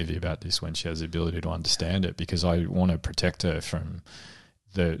talking to Evie about this when she has the ability to understand it, because I want to protect her from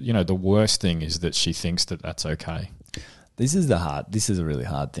the worst thing is that she thinks that that's okay. This is a really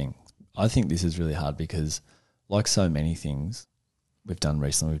hard thing. I think this is really hard because, like so many things we've done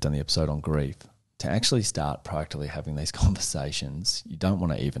recently, we've done the episode on grief, to actually start proactively having these conversations, you don't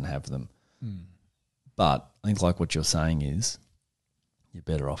want to even have them. But I think like what you're saying is you're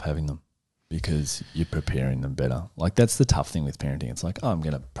better off having them. because you're preparing them better. Like, that's the tough thing with parenting. It's like, oh, I'm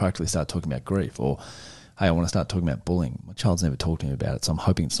going to practically start talking about grief, or, hey, I want to start talking about bullying. My child's never talked to me about it, so I'm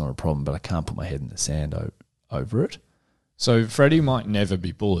hoping it's not a problem, but I can't put my head in the sand over it. So Freddie might never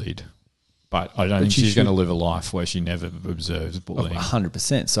be bullied, but I don't think she's going to live a life where she never observes bullying.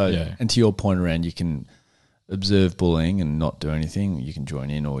 100%. So, and to your point around, you can observe bullying and not do anything. You can join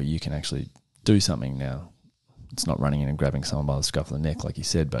in, or you can actually do something. Now, it's not running in and grabbing someone by the scruff of the neck, like you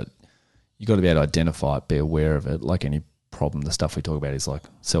said, but you got to be able to identify it, be aware of it. Like any problem, the stuff we talk about is like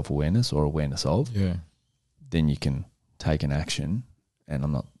self-awareness or awareness of. Yeah. Then you can take an action, and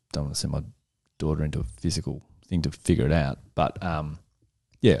don't want to send my daughter into a physical thing to figure it out. But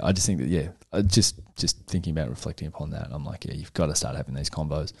I just think that just thinking about reflecting upon that, I'm like, you've got to start having these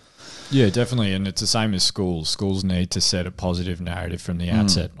combos. Yeah, definitely, and it's the same as schools. Schools need to set a positive narrative from the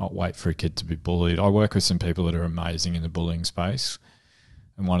outset, not wait for a kid to be bullied. I work with some people that are amazing in the bullying space,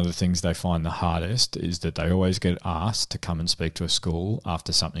 and one of the things they find the hardest is that they always get asked to come and speak to a school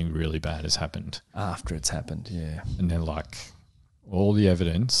after something really bad has happened. After it's happened, yeah. And they're like, all the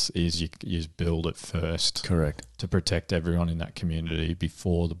evidence is you build it first. Correct. To protect everyone in that community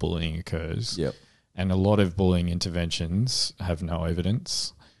before the bullying occurs. Yep. And a lot of bullying interventions have no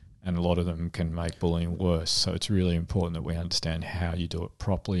evidence, and a lot of them can make bullying worse. So it's really important that we understand how you do it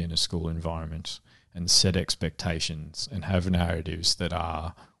properly in a school environment, and set expectations and have narratives that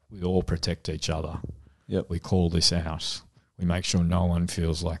are, we all protect each other. Yep. We call this out. We make sure no one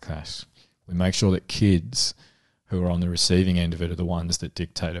feels like that. We make sure that kids who are on the receiving end of it are the ones that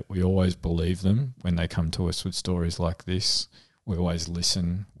dictate it. We always believe them when they come to us with stories like this. We always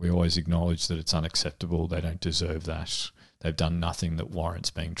listen. We always acknowledge that it's unacceptable. They don't deserve that. They've done nothing that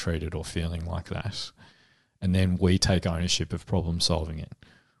warrants being treated or feeling like that. And then we take ownership of problem solving it,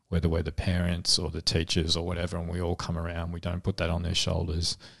 whether we're the parents or the teachers or whatever, and we all come around. We don't put that on their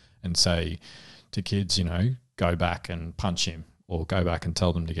shoulders and say to kids, go back and punch him, or go back and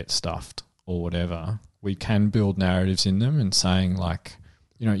tell them to get stuffed or whatever. We can build narratives in them and saying, like,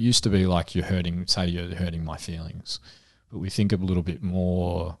 it used to be like you're hurting my feelings. But we think a little bit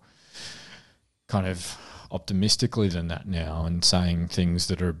more kind of optimistically than that now, and saying things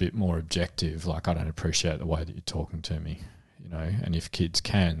that are a bit more objective, like, I don't appreciate the way that you're talking to me, and if kids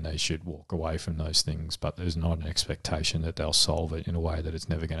can, they should walk away from those things, but there's not an expectation that they'll solve it in a way that it's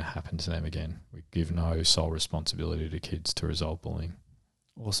never going to happen to them again. We give no sole responsibility to kids to resolve bullying.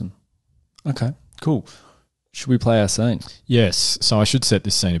 Awesome. Okay, cool. Should we play our scene? Yes. So I should set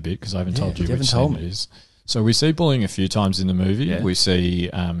this scene a bit because I haven't told you which scene it is. So we see bullying a few times in the movie. Yeah. We see,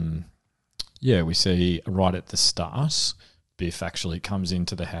 we see right at the start, Biff actually comes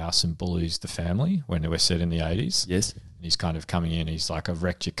into the house and bullies the family when they were set in the 80s. Yes. And he's kind of coming in, he's like, I've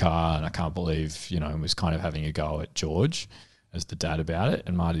wrecked your car and I can't believe, and was kind of having a go at George as the dad about it.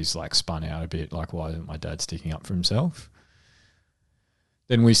 And Marty's like spun out a bit, like, why isn't my dad sticking up for himself?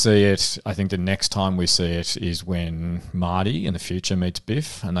 Then we see it, I think the next time we see it is when Marty in the future meets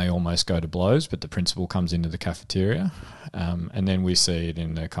Biff and they almost go to blows, but the principal comes into the cafeteria. And then we see it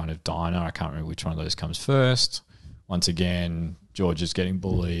in the kind of diner. I can't remember which one of those comes first. Once again, George is getting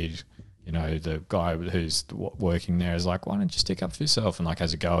bullied. The guy who's working there is like, why don't you stick up for yourself? And like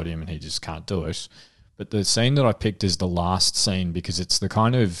has a go at him and he just can't do it. But the scene that I picked is the last scene because it's the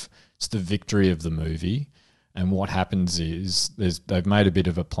victory of the movie. And what happens is they've made a bit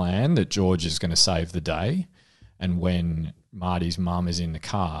of a plan that George is going to save the day. And when Marty's mum is in the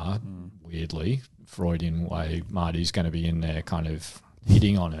car, weirdly, Freudian way, Marty's going to be in there kind of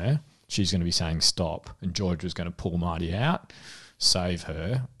hitting on her. She's going to be saying stop. And George was going to pull Marty out, save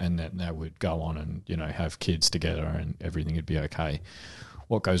her, and then they would go on and, have kids together and everything would be okay.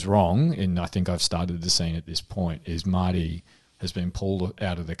 What goes wrong, and I think I've started the scene at this point, is Marty has been pulled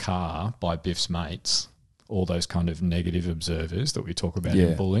out of the car by Biff's mates, all those kind of negative observers that we talk about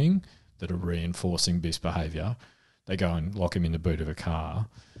in bullying that are reinforcing Biff's behaviour. They go and lock him in the boot of a car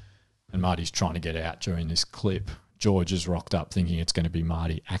and Marty's trying to get out during this clip. George is rocked up thinking it's going to be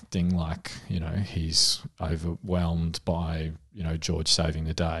Marty acting like, he's overwhelmed by, George saving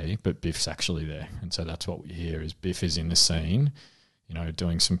the day, but Biff's actually there. And so that's what we hear is Biff is in the scene,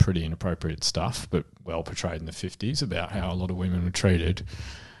 doing some pretty inappropriate stuff, but well portrayed in the 50s about how a lot of women were treated.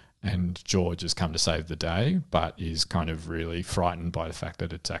 And George has come to save the day, but is kind of really frightened by the fact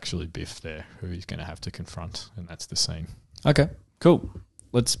that it's actually Biff there who he's going to have to confront, and that's the scene. Okay, cool.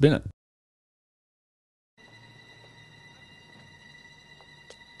 Let's spin it.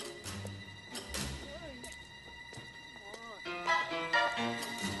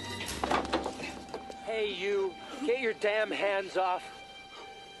 Hey, you, get your damn hands off.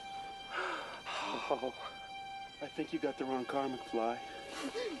 Oh, I think you got the wrong car, McFly.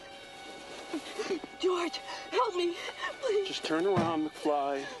 George, help me, please. Just turn around,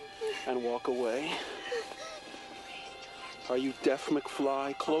 McFly, and walk away. Are you deaf,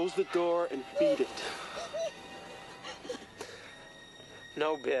 McFly? Close the door and beat it.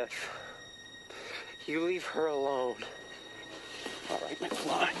 No, Biff. You leave her alone. All right,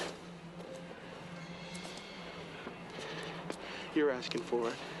 McFly. You're asking for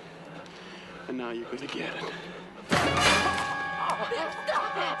it. And now you're gonna get it. Biff,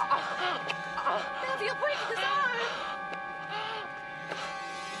 stop it! Biff, you'll break his arm!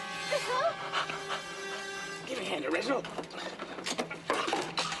 Biff? Give me a hand, Rizzo.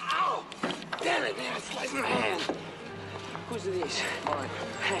 Ow! Damn it, man, it's slicing my hand. Whose are these? Mine.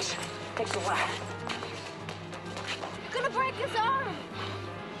 Thanks. Thanks a lot. You're gonna break his arm!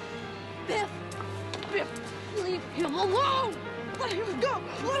 Biff! Biff, leave him alone! Let him go!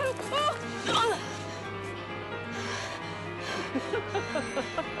 Let him go!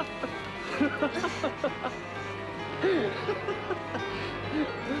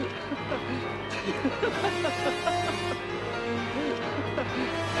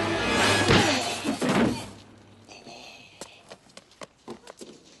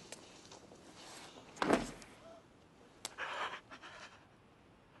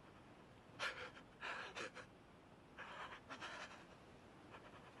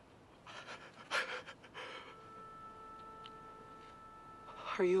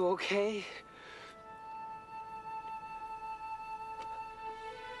 Are you okay?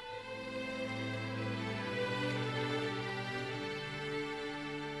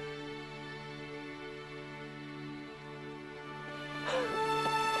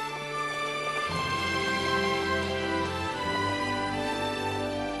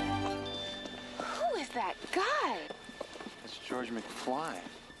 Who is that guy? That's George McFly.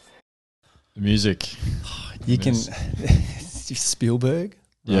 The music. You can Spielberg,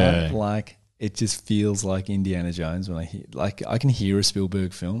 Yeah. right? Like it just feels like Indiana Jones when I hear, like I can hear a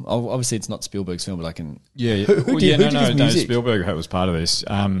Spielberg film. Obviously, it's not Spielberg's film, but I can. Yeah, yeah. Who did his music? Spielberg was part of this.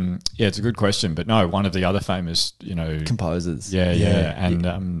 Yeah, it's a good question, but no, one of the other famous, Composers. Yeah.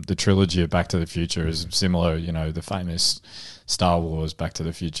 And the trilogy of Back to the Future is similar. The famous Star Wars, Back to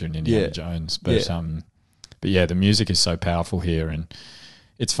the Future, and Indiana Jones. But yeah, the music is so powerful here, and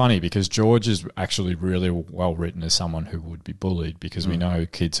it's funny because George is actually really well written as someone who would be bullied, because we know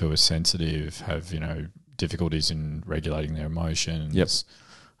kids who are sensitive have, difficulties in regulating their emotions,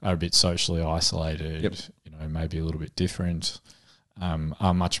 are a bit socially isolated, maybe a little bit different,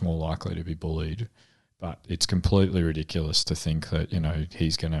 are much more likely to be bullied. But it's completely ridiculous to think that,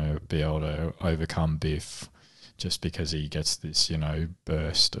 he's going to be able to overcome Biff just because he gets this,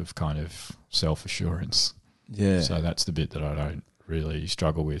 burst of kind of self-assurance. Yeah. So that's the bit that I don't really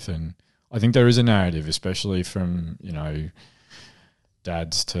struggle with. And I think there is a narrative, especially from,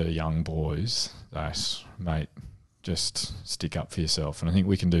 dads to young boys, that, mate, just stick up for yourself. And I think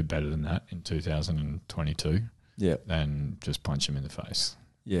we can do better than that in 2022 than just punch him in the face.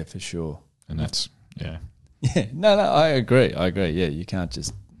 Yeah, for sure. And that's, yeah. Yeah, no, I agree. Yeah, you can't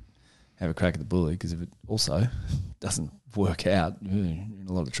just have a crack at the bully, because if it also doesn't work out, you're in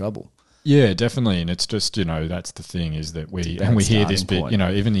a lot of trouble. Yeah, definitely. And it's just, that's the thing, is that we hear this bit, point.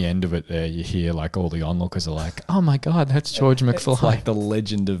 Even the end of it there, you hear like all the onlookers are like, oh my God, that's George McFly. It's like the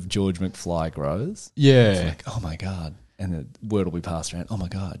legend of George McFly grows. Yeah. It's like, oh my God. And the word will be passed around, oh my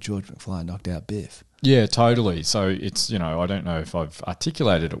God, George McFly knocked out Biff. Yeah, totally. So it's, I don't know if I've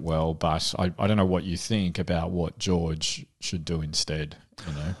articulated it well, but I don't know what you think about what George should do instead,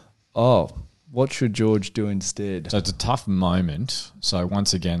 Oh, what should George do instead? So it's a tough moment. So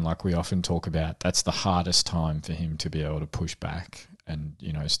once again, like we often talk about, that's the hardest time for him to be able to push back and,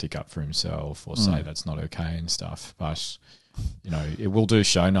 stick up for himself or say that's not okay and stuff. But, it will do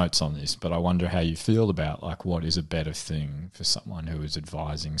show notes on this, but I wonder how you feel about like what is a better thing for someone who is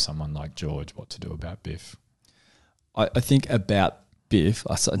advising someone like George what to do about Biff. I think about Biff,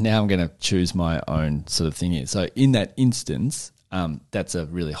 now I'm going to choose my own sort of thing here. So in that instance, that's a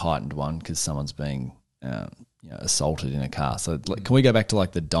really heightened one because someone's being assaulted in a car. So can we go back to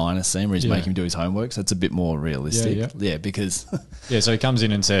like the diner scene where he's making him do his homework? So it's a bit more realistic. Yeah, because... so he comes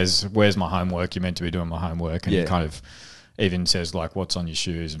in and says, where's my homework? You're meant to be doing my homework. And he kind of even says like, what's on your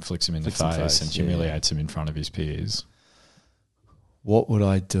shoes, and flicks him in the face and humiliates him in front of his peers. What would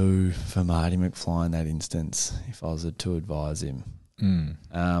I do for Marty McFly in that instance if I was to advise him? God,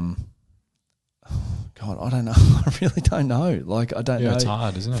 I don't know. I really don't know. Like, I don't know. It's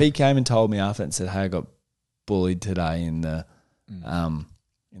hard, isn't it? If he came and told me after and said, hey, I got bullied today in the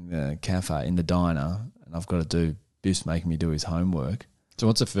cafe, in the diner, and I've got to do, Biff's making me do his homework. So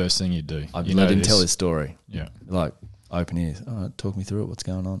what's the first thing you'd do? I'd let him tell his story. Yeah. Like, open ears. All right, talk me through it. What's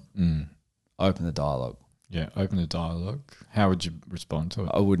going on? open the dialogue. Yeah, open the dialogue. How would you respond to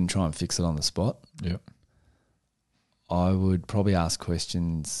it? I wouldn't try and fix it on the spot. Yeah. I would probably ask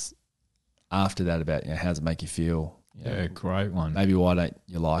questions after that about, how does it make you feel? Yeah, great one. Maybe why don't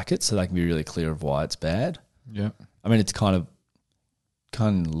you like it, so they can be really clear of why it's bad. Yeah. I mean, it's kind of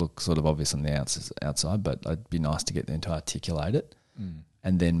look sort of obvious on the outside, but it'd be nice to get them to articulate it.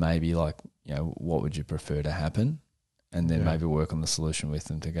 And then maybe like, what would you prefer to happen? And then maybe work on the solution with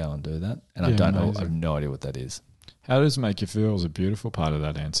them to go and do that. And I don't know, I have no idea what that is. How does it make you feel is a beautiful part of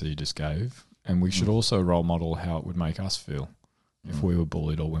that answer you just gave. And we should also role model how it would make us feel if we were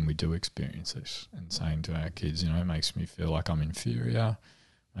bullied or when we do experience it. And saying to our kids, it makes me feel like I'm inferior,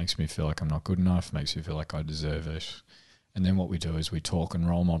 makes me feel like I'm not good enough, makes me feel like I deserve it. And then what we do is we talk and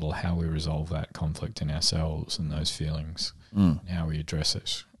role model how we resolve that conflict in ourselves and those feelings and how we address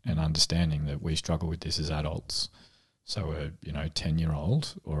it, and understanding that we struggle with this as adults. So a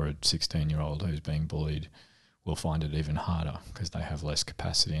 10-year-old or a 16-year-old who's being bullied will find it even harder because they have less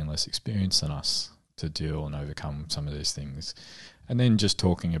capacity and less experience than us to deal and overcome some of these things. And then just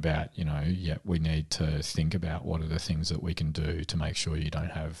talking about, we need to think about what are the things that we can do to make sure you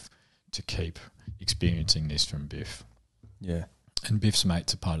don't have to keep experiencing this from Biff. Yeah. And Biff's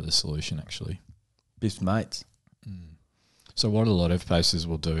mates are part of the solution, actually. Biff's mates? So what a lot of places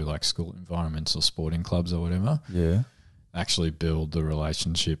will do, like school environments or sporting clubs or whatever, actually build the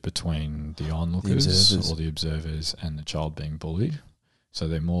relationship between the onlookers or the observers and the child being bullied. So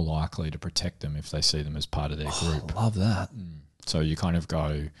they're more likely to protect them if they see them as part of their group. I love that. So you kind of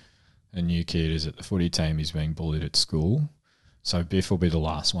go, a new kid is at the footy team, he's being bullied at school. So Biff will be the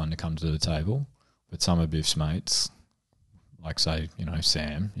last one to come to the table. But some of Biff's mates, like say,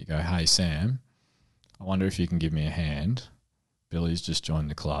 Sam, you go, hey, Sam, I wonder if you can give me a hand. Billy's just joined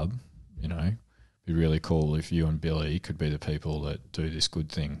the club, Be really cool if you and Billy could be the people that do this good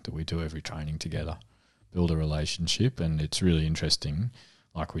thing that we do every training together. Build a relationship, and it's really interesting.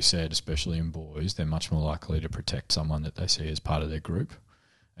 Like we said, especially in boys, they're much more likely to protect someone that they see as part of their group.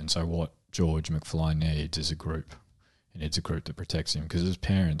 And so what George McFly needs is a group. He needs a group that protects him, because as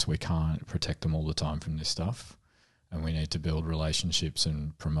parents, we can't protect them all the time from this stuff. And we need to build relationships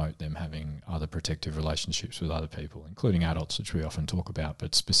and promote them having other protective relationships with other people, including adults, which we often talk about.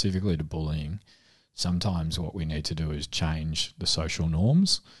 But specifically to bullying, sometimes what we need to do is change the social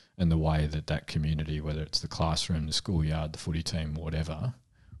norms and the way that community, whether it's the classroom, the schoolyard, the footy team, whatever,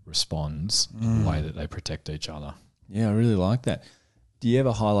 responds in the way that they protect each other. Yeah, I really like that. Do you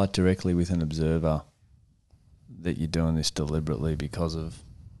ever highlight directly with an observer that you're doing this deliberately because of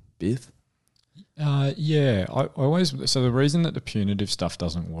Biff? Yeah, I always. So the reason that the punitive stuff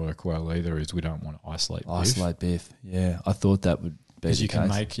doesn't work well either is we don't want to isolate Biff. Yeah, I thought that would be the because you can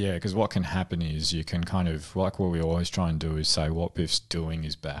case. because what can happen is you can kind of, like what we always try and do is say what Biff's doing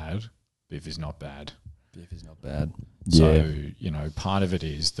is bad, Biff is not bad. Biff is not bad. So, part of it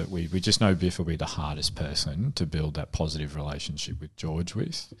is that we just know Biff will be the hardest person to build that positive relationship with George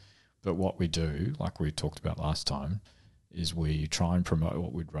with. But what we do, like we talked about last time, is we try and promote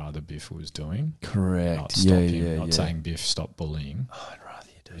what we'd rather Biff was doing. Correct. Not stop him, not saying, Biff, stop bullying. Oh, I'd rather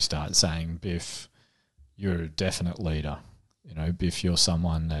you do. We start saying, Biff, you're a definite leader. Biff, you're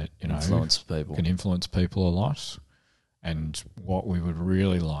someone that, can influence people a lot. And what we would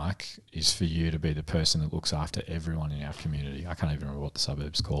really like is for you to be the person that looks after everyone in our community. I can't even remember what the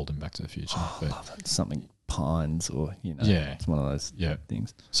suburb's called in Back to the Future. I love it. Something Pines or, it's one of those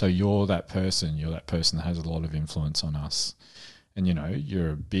things. So you're that person that has a lot of influence on us. And, you're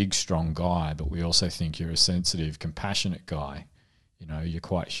a big, strong guy, but we also think you're a sensitive, compassionate guy. You're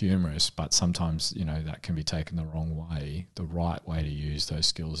quite humorous, but sometimes, that can be taken the wrong way. The right way to use those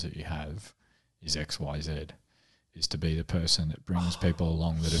skills that you have is X, Y, Z. Is to be the person that brings people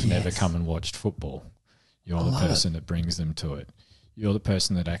along that have never come and watched football. You're the person that brings them to it. You're the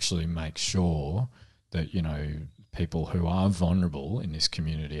person that actually makes sure that, people who are vulnerable in this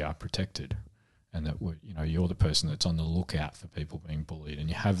community are protected, and that, you're the person that's on the lookout for people being bullied, and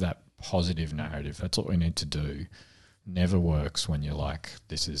you have that positive narrative. That's what we need to do. Never works when you're like,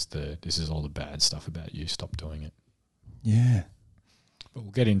 this is all the bad stuff about you, stop doing it. Yeah. But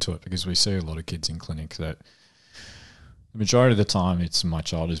we'll get into it, because we see a lot of kids in clinic that the majority of the time it's my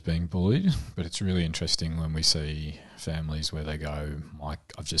child is being bullied, but it's really interesting when we see families where they go,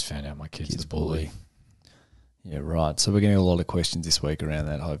 I've just found out my kid's the bully. Yeah, right. So we're getting a lot of questions this week around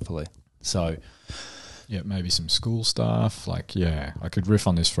that, hopefully. So, yeah, maybe some school stuff. I could riff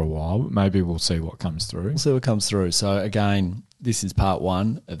on this for a while, but maybe we'll see what comes through. We'll see what comes through. So, again, this is part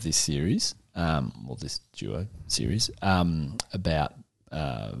one of this series, this duo series, about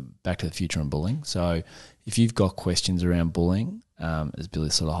Back to the Future and bullying. So if you've got questions around bullying, as Billy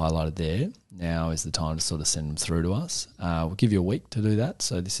sort of highlighted there, now is the time to sort of send them through to us. We'll give you a week to do that.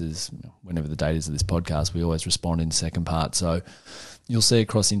 So this is whenever the date is of this podcast, we always respond in the second part. So you'll see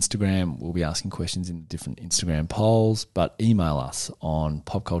across Instagram, we'll be asking questions in different Instagram polls, but email us on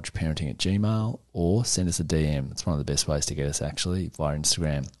popcultureparenting@gmail.com or send us a DM. It's one of the best ways to get us actually via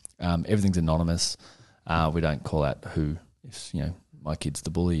Instagram. Everything's anonymous. We don't call out who, if my kid's the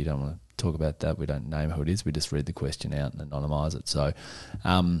bully, you don't want to talk about that. We don't name who it is. We just read the question out and anonymise it. So,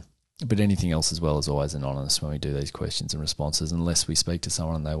 but anything else as well is always anonymous when we do these questions and responses, unless we speak to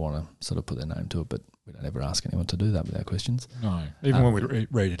someone and they want to sort of put their name to it. But we don't ever ask anyone to do that with our questions. No, even when we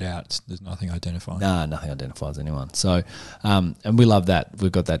read it out, there's nothing identifying. No, nothing identifies anyone. So, and we love that.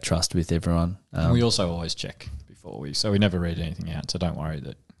 We've got that trust with everyone. And we also always check before so we never read anything out. So don't worry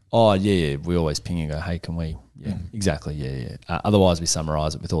that. Oh, yeah. We always ping and go, hey, can we? Yeah, exactly. Yeah. Otherwise, we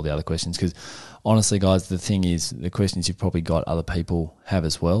summarise it with all the other questions because honestly, guys, the thing is the questions you've probably got other people have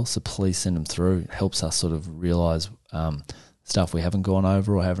as well. So please send them through. It helps us sort of realise stuff we haven't gone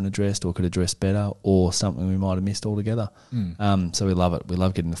over or haven't addressed or could address better or something we might have missed altogether. So we love it. We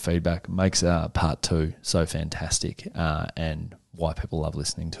love getting the feedback. It makes part 2 so fantastic and why people love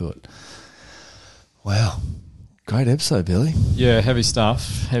listening to it. Wow. Great episode, Billy. Yeah, heavy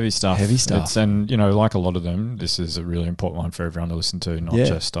stuff. And, like a lot of them, this is a really important one for everyone to listen to, not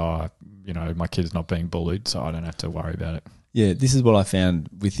just, my kid's not being bullied, so I don't have to worry about it. Yeah, this is what I found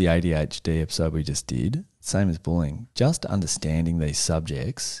with the ADHD episode we just did, same as bullying. Just understanding these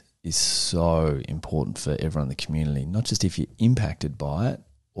subjects is so important for everyone in the community, not just if you're impacted by it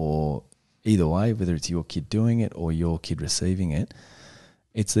or either way, whether it's your kid doing it or your kid receiving it.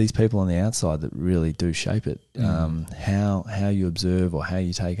 It's these people on the outside that really do shape it. How you observe or how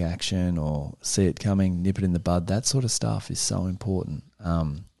you take action or see it coming, nip it in the bud, that sort of stuff is so important,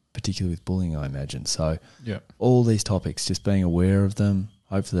 particularly with bullying, I imagine. So all these topics, just being aware of them,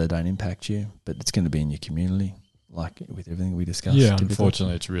 hopefully they don't impact you, but it's going to be in your community, like with everything we discussed. Yeah,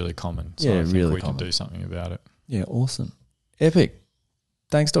 unfortunately it's really common. So I think really we common. can do something about it. Yeah, awesome. Epic.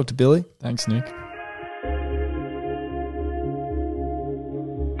 Thanks, Dr. Billy. Thanks, Nick.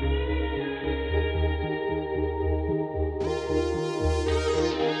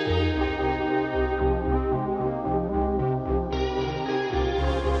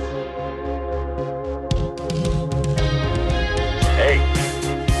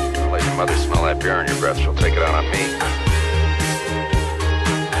 Mother smell that beer on your breath, she'll take it out on me.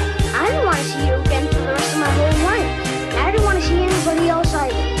 I don't want to see you again for the rest of my whole life. And I don't want to see anybody else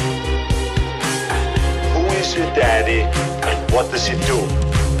either. Who is your daddy and what does he do?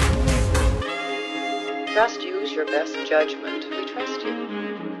 Just use your best judgment.